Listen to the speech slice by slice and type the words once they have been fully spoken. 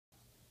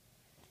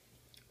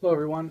Hello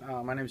everyone,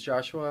 my name is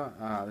Joshua.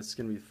 This is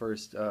going to be the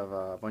first of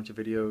a bunch of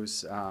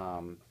videos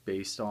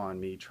based on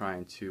me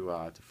trying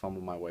to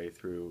fumble my way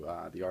through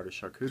the art of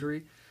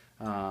charcuterie.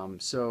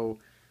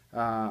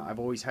 I've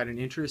always had an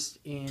interest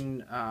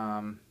in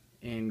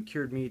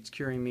cured meats,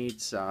 curing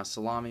meats,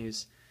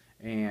 salamis,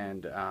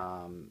 and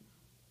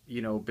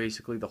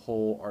basically the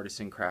whole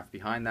artisan craft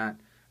behind that.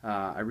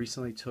 I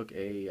recently took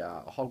a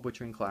hog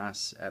butchering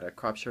class at a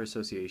crop share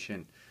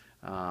association.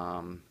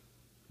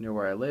 Near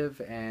where I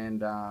live,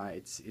 and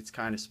it's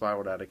kind of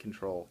spiraled out of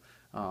control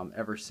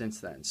ever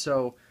since then.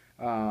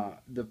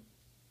 The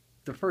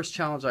first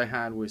challenge I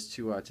had was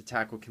to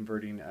tackle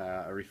converting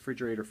a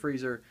refrigerator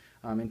freezer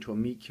into a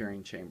meat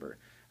curing chamber.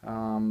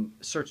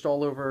 Searched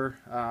all over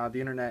the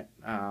internet,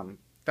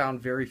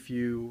 found very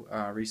few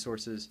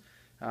resources.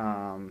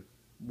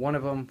 One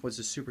of them was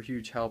a super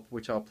huge help,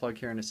 which I'll plug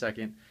here in a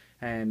second,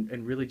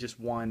 and really just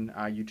one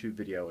YouTube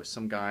video. It was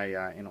some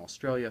guy in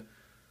Australia.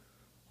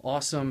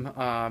 Awesome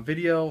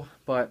video,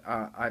 but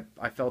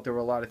I felt there were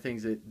a lot of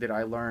things that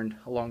I learned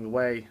along the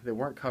way that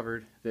weren't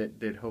covered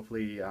that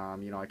hopefully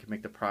I could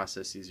make the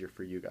process easier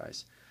for you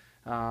guys.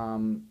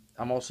 I'm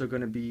also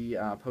going to be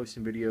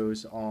posting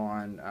videos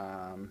on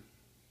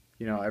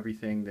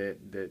everything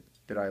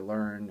that I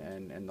learn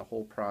and the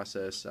whole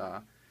process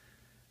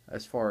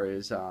as far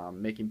as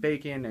making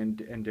bacon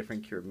and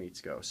different cured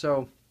meats go.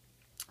 So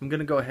I'm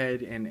going to go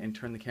ahead and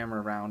turn the camera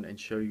around and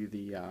show you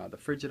the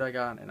fridge that I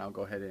got, and I'll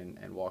go ahead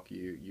and walk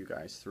you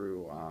guys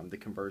through the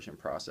conversion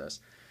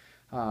process.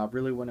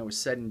 Really, when it was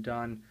said and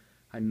done,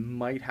 I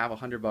might have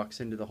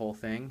 $100 into the whole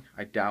thing.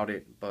 I doubt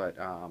it, but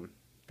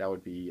that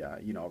would be a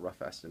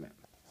rough estimate.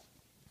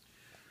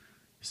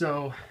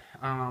 So,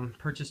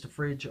 purchased a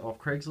fridge off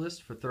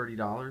Craigslist for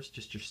 $30,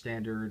 just your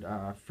standard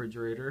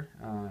refrigerator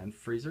and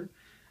freezer.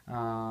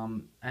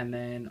 And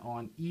then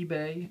on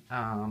eBay,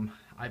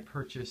 I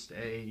purchased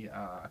an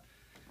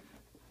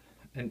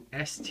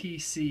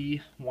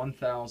STC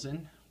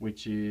 1000,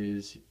 which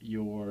is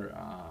your,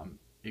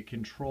 it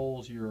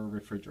controls your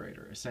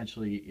refrigerator.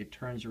 Essentially, it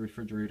turns your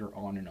refrigerator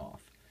on and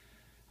off.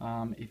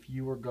 If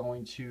you are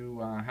going to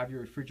have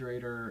your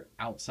refrigerator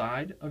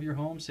outside of your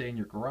home, say in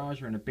your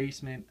garage or in a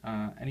basement,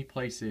 any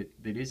place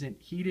that isn't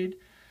heated,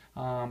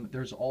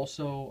 there's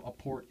also a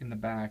port in the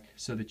back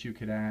so that you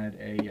could add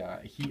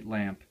a heat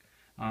lamp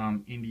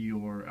into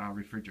your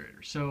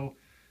refrigerator. So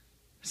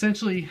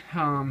essentially,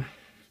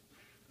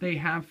 they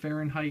have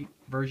Fahrenheit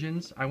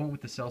versions. I went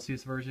with the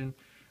Celsius version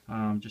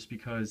just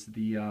because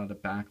the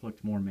back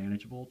looked more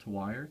manageable to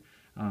wire.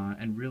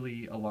 And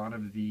really, a lot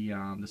of the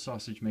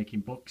sausage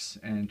making books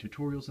and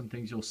tutorials and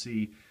things you'll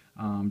see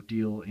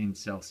deal in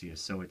Celsius,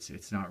 so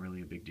it's not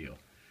really a big deal.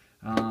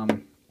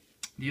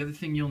 The other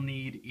thing you'll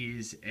need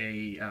is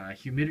a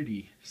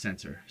humidity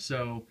sensor.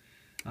 So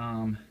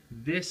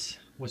this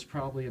was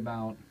probably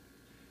about,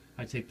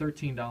 I'd say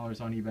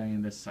 $13 on eBay,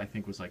 and this I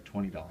think was like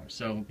 $20.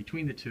 So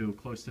between the two,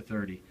 close to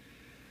 30.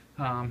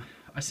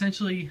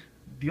 Essentially,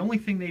 the only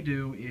thing they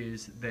do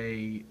is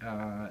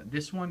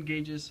this one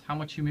gauges how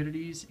much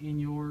humidity is in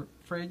your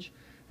fridge,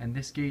 and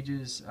this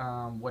gauges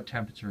what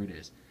temperature it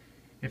is.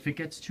 If it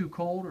gets too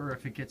cold or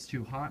if it gets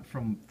too hot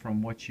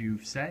from what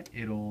you've set,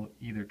 it'll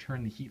either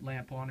turn the heat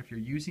lamp on if you're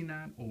using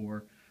that,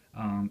 or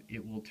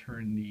it will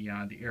turn the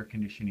air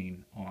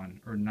conditioning on,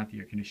 or not the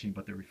air conditioning,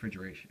 but the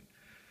refrigeration.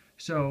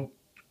 So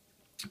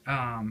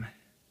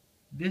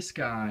this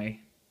guy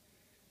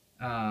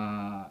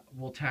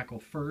we'll tackle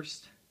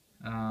first,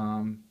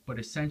 but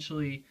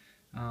essentially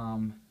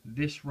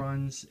this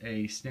runs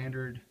a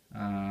standard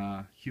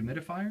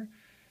humidifier,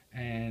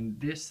 and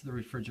the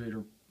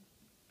refrigerator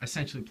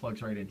essentially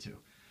plugs right into.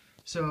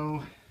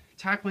 So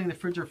tackling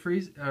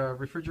the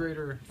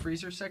refrigerator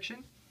freezer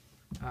section,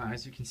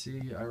 as you can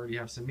see, I already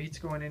have some meats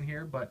going in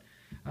here, but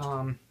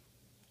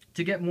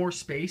to get more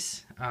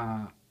space,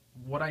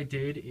 what I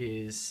did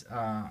is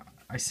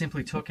I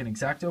simply took an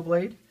X-Acto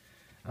blade,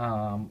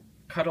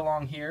 cut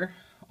along here,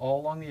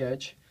 all along the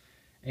edge,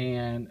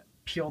 and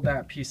peeled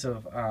that piece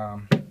of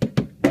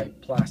like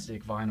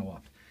plastic vinyl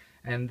up,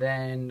 and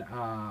then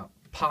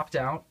popped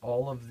out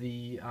all of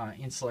the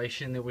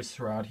insulation that was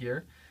throughout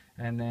here,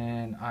 and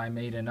then I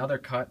made another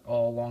cut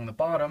all along the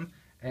bottom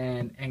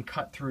and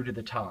cut through to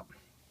the top.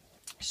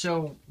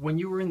 So when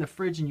you were in the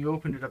fridge and you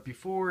opened it up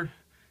before,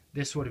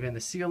 this would have been the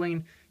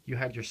ceiling. You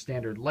had your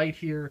standard light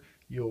here,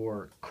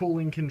 your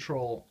cooling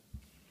control,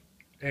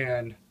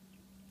 and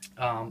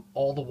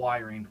all the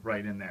wiring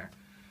right in there.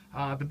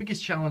 The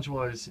biggest challenge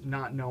was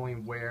not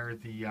knowing where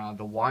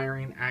the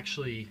wiring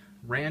actually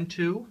ran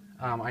to.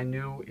 I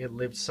knew it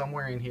lived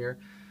somewhere in here,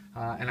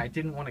 and I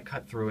didn't want to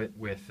cut through it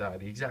with the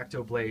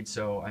X-Acto blade,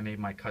 so I made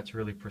my cuts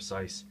really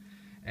precise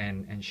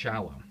and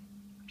shallow.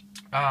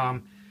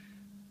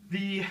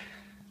 The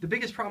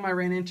biggest problem I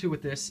ran into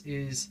with this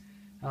is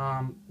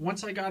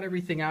once I got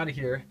everything out of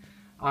here,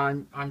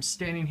 I'm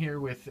standing here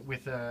with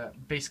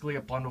basically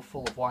a bundle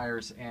full of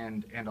wires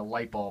and a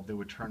light bulb that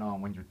would turn on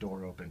when your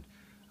door opened.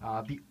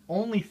 The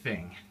only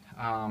thing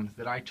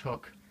that I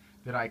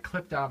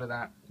clipped out of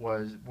that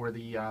were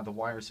the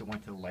wires that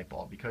went to the light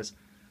bulb, because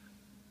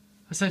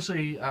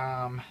essentially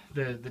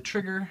the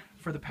trigger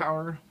for the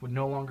power would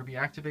no longer be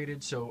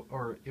activated,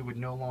 or it would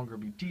no longer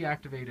be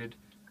deactivated,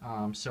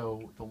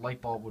 so the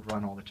light bulb would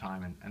run all the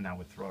time, and that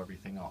would throw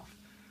everything off.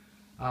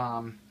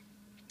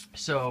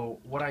 So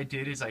what I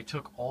did is I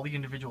took all the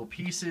individual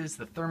pieces,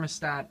 the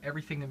thermostat,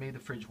 everything that made the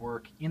fridge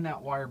work in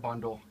that wire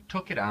bundle,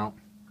 took it out,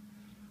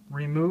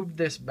 removed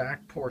this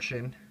back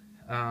portion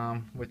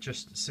with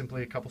just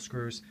simply a couple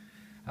screws,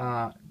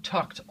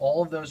 tucked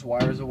all of those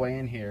wires away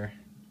in here,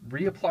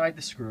 reapplied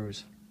the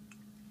screws,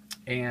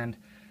 and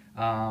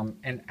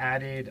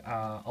added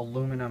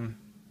aluminum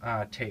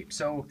tape.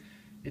 So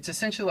it's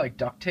essentially like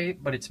duct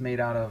tape, but it's made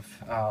out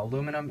of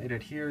aluminum. It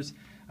adheres,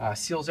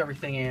 seals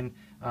everything in,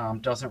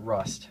 doesn't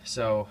rust.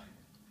 So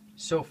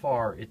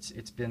far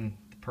it's been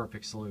the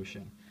perfect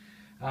solution.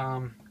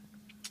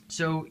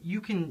 So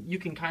you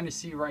can kind of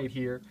see right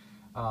here.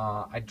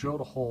 I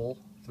drilled a hole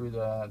through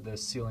the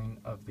ceiling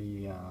of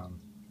the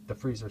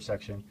freezer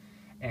section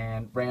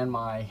and ran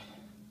my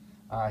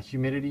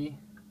humidity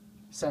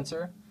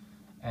sensor,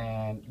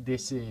 and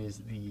this is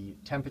the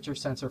temperature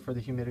sensor for the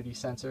humidity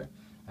sensor,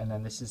 and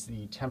then this is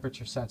the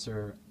temperature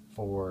sensor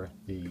for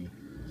the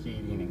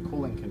heating and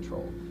cooling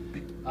control.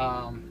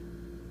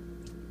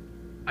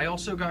 I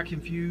also got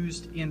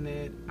confused in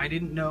that I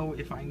didn't know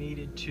if I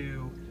needed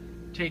to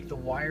take the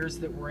wires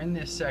that were in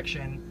this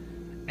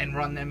section and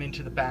run them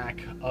into the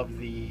back of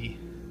the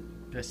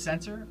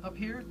sensor up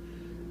here.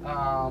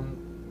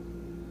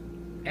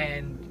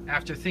 And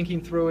after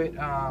thinking through it,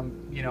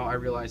 you know, I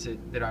realized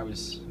that I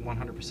was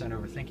 100%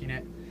 overthinking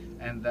it,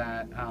 and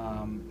that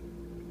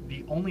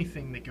the only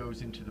thing that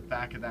goes into the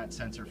back of that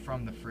sensor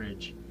from the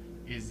fridge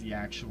is the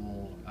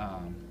actual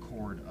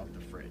cord of the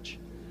fridge.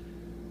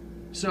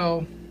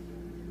 So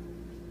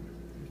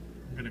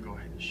I'm gonna go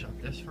ahead and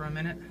shut this for a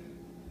minute.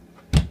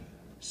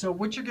 So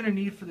what you're gonna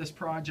need for this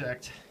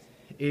project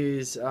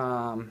is,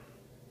 I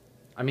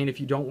mean, if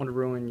you don't want to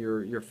ruin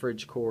your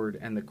fridge cord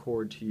and the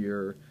cord to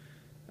your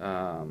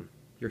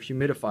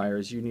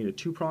humidifiers, you need a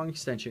 2-prong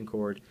extension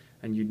cord,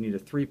 and you'd need a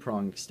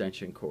 3-prong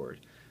extension cord.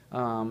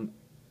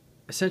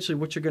 Essentially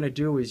what you're going to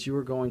do is you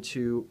are going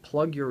to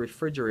plug your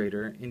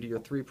refrigerator into your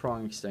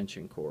 3-prong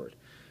extension cord,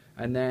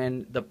 and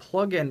then the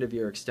plug end of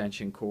your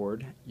extension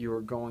cord, you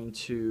are going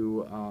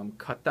to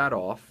cut that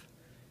off.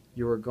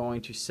 You are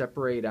going to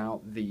separate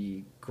out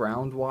the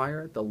ground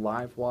wire, the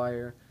live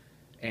wire,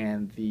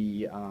 and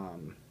the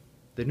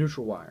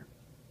neutral wire.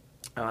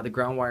 The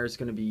ground wire is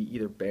going to be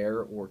either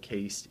bare or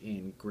cased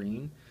in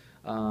green.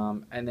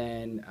 And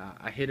then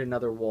I hit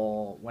another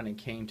wall when it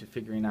came to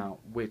figuring out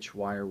which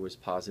wire was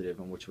positive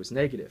and which was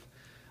negative.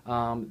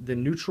 The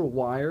neutral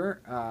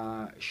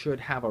wire should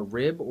have a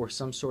rib or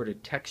some sort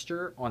of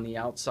texture on the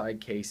outside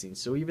casing.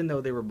 So even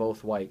though they were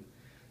both white,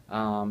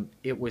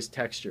 it was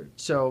textured.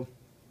 So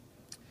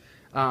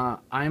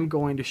I'm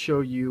going to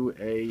show you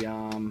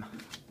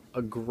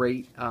a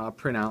great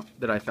printout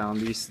that I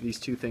found. These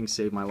two things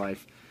saved my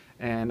life.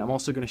 And I'm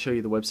also going to show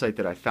you the website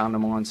that I found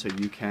them on, so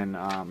you can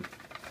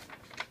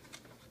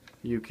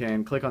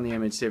click on the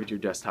image, save it to your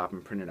desktop,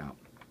 and print it out.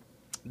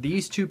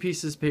 These two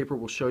pieces of paper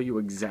will show you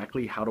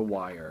exactly how to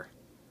wire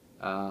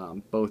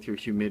both your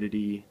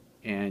humidity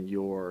and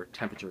your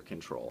temperature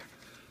control.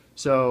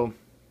 So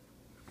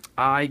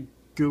I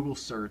Google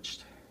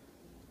searched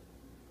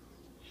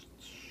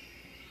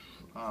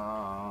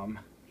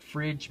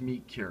fridge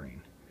meat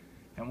curing,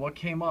 and what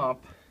came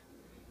up,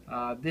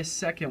 this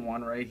second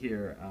one right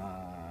here,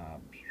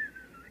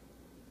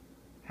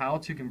 how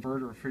to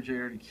convert a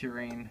refrigerator to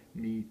curing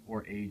meat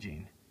or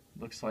aging.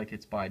 Looks like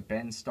it's by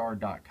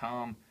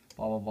benstar.com,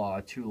 blah blah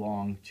blah, too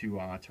long to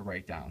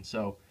write down.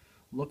 So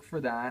look for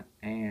that,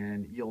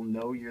 and you'll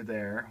know you're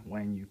there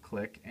when you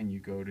click and you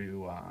go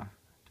to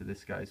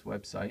this guy's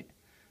website.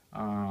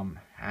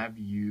 Have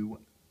you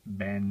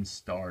been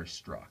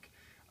starstruck?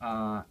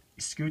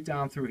 Scoot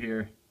down through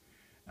here.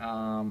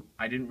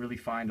 I didn't really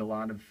find a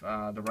lot of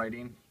the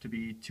writing to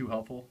be too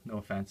helpful, no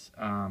offense.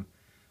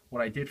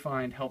 What I did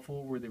find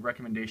helpful were the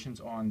recommendations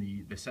on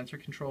the sensor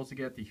controls to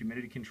get, the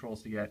humidity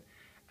controls to get,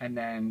 and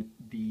then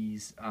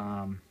these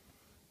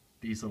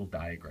little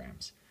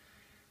diagrams.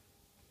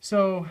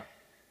 So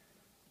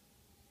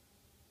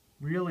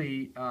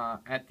really,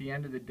 at the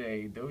end of the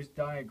day, those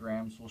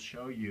diagrams will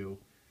show you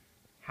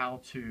how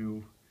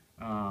to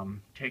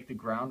take the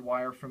ground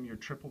wire from your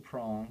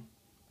 3-prong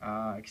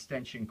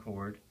extension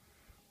cord,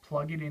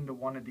 plug it into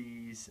one of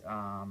these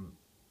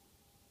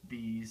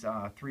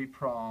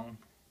 3-prong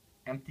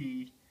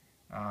empty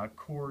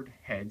cord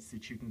heads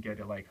that you can get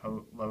at like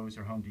Lowe's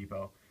or Home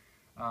Depot,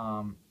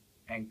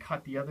 and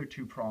cut the other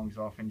 2 prongs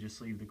off and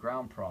just leave the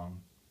ground prong.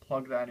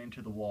 Plug that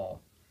into the wall,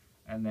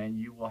 and then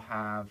you will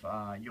have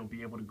you'll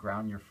be able to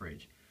ground your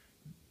fridge.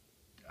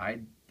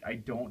 I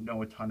don't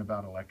know a ton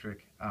about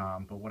electric,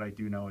 but what I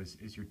do know is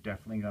you're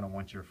definitely going to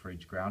want your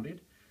fridge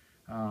grounded.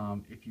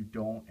 If you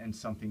don't and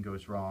something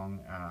goes wrong,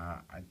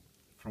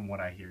 from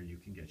what I hear, you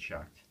can get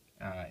shocked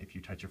if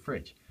you touch your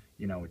fridge.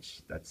 You know,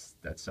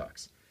 that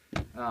sucks.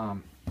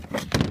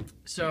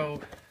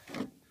 So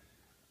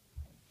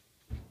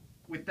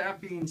with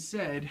that being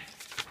said,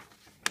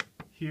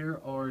 here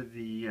are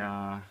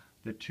the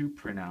two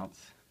printouts,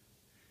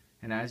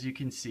 and as you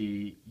can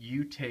see,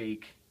 you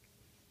take.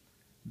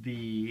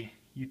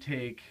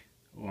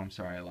 Oh, I'm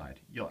sorry, I lied.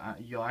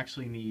 You'll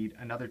actually need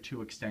another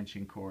 2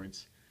 extension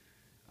cords,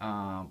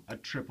 a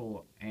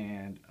triple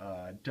and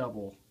a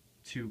double,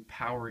 to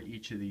power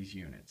each of these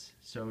units.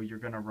 So you're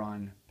going to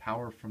run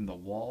power from the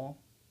wall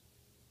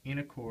in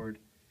a cord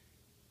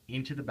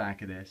into the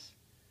back of this,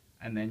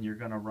 and then you're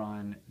going to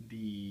run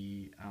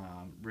the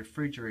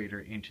refrigerator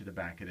into the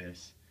back of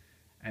this,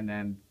 and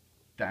then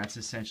that's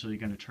essentially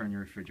going to turn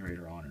your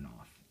refrigerator on and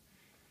off.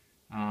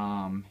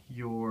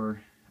 Your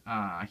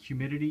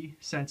humidity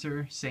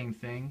sensor, same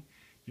thing.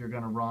 You're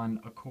going to run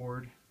a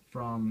cord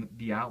from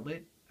the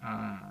outlet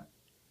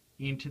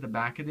into the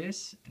back of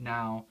this.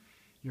 Now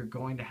you're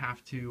going to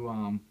have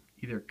to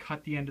either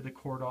cut the end of the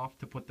cord off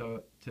to put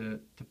the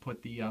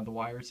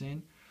wires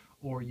in,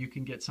 or you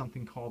can get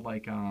something called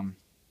like a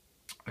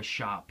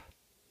shop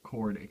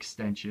cord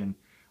extension,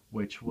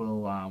 which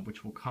will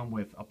come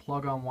with a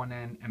plug on one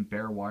end and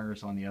bare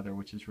wires on the other,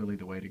 which is really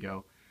the way to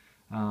go.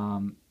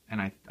 And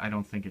I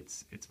don't think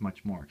it's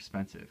much more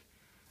expensive.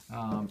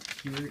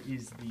 Here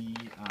is the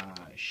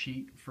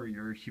sheet for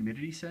your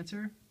humidity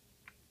sensor,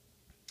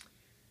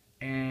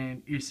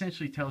 and it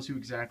essentially tells you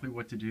exactly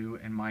what to do,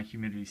 and my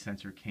humidity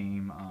sensor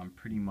came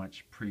pretty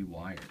much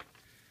pre-wired.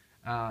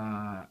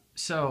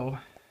 So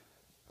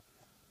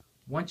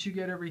once you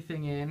get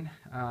everything in,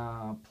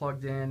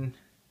 plugged in,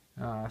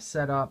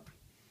 set up,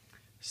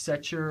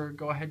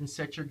 go ahead and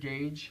set your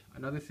gauge.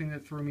 Another thing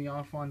that threw me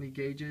off on the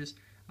gauges,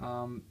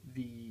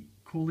 the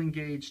cooling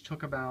gauge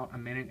took about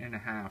 1.5 minutes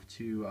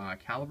to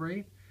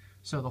calibrate.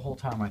 So the whole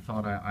time I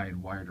thought I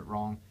had wired it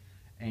wrong.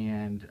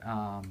 And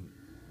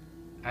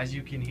as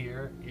you can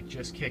hear, it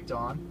just kicked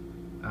on.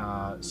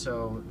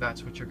 So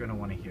that's what you're going to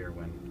want to hear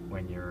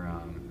when you're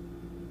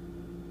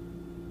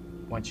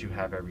once you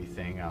have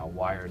everything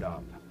wired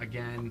up.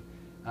 Again,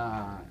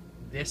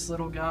 this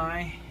little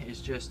guy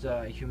is just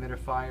a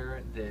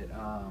humidifier that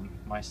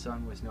my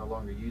son was no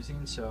longer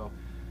using, so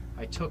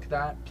I took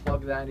that,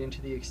 plugged that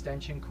into the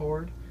extension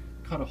cord,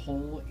 cut a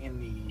hole in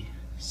the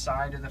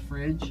side of the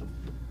fridge,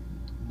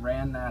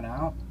 ran that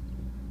out,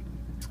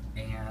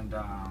 and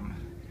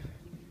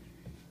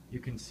you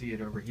can see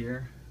it over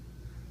here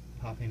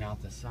popping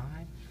out the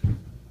side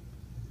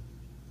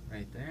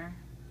right there.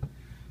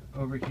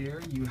 Over here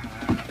you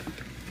have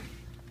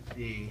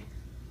the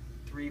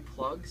 3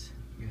 plugs.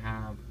 You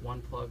have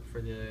 1 plug for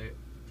the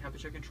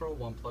temperature control,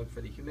 1 plug for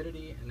the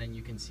humidity, and then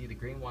you can see the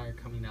green wire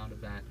coming out of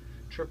that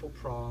triple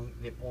prong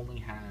that only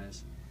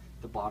has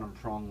the bottom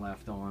prong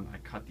left on. I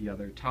cut the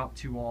other top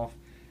 2 off,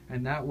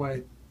 and that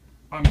way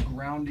I'm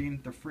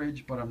grounding the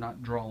fridge, but I'm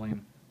not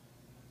drawing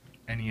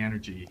any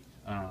energy.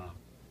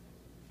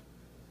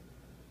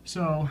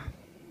 So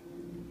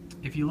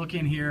if you look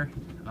in here,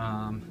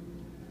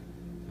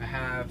 I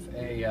have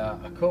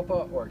a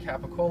Copa or a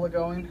Capicola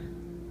going.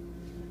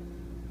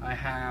 I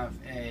have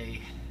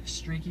a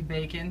Streaky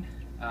Bacon,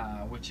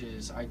 which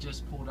is I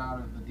just pulled out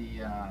of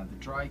the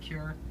dry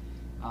cure,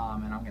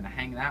 and I'm going to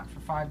hang that for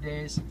 5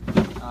 days.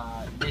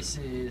 This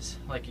is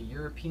like a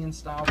European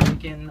style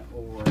bacon,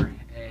 or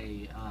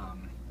a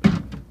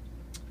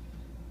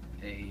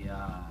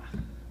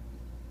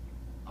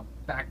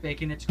back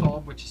bacon it's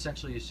called, which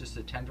essentially is just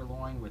a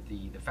tenderloin with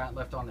the fat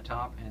left on the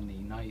top and the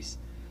nice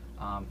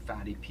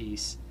fatty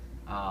piece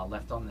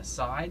left on the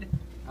side,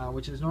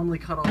 which is normally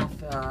cut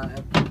off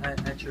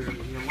at your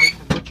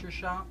local butcher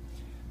shop.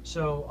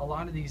 So a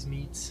lot of these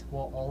meats,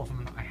 well, all of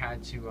them, I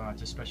had to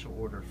special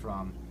order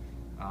from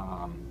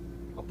a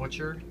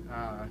butcher,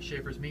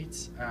 Schaefer's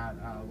Meats at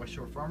West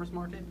Shore Farmers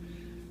Market.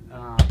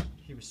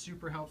 He was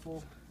super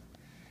helpful,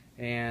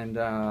 and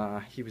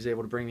he was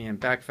able to bring me in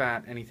back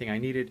fat, anything I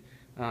needed.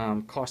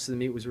 Cost of the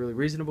meat was really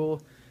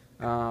reasonable.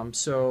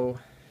 So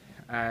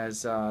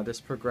as this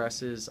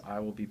progresses, I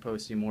will be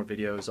posting more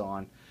videos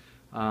on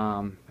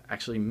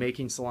actually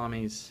making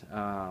salamis,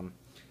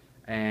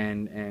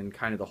 and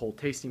kind of the whole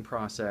tasting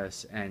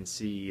process, and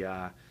see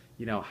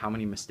you know, how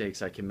many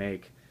mistakes I can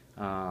make,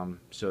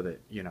 so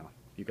that you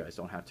guys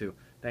don't have to.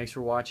 Thanks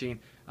for watching.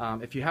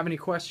 If you have any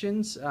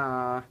questions,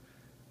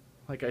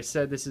 like I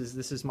said, this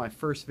is my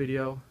first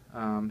video.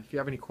 If you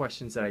have any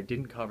questions that I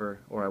didn't cover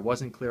or I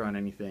wasn't clear on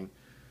anything,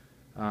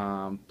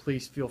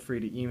 please feel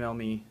free to email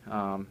me.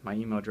 My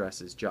email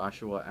address is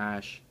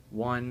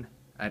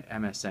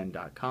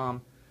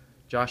joshuaash1@msn.com,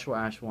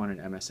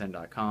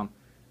 joshuaash1@msn.com,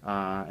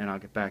 and I'll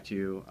get back to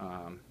you,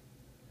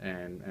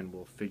 and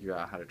we'll figure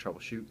out how to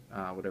troubleshoot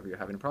whatever you're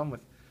having a problem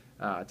with.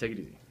 Take it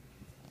easy.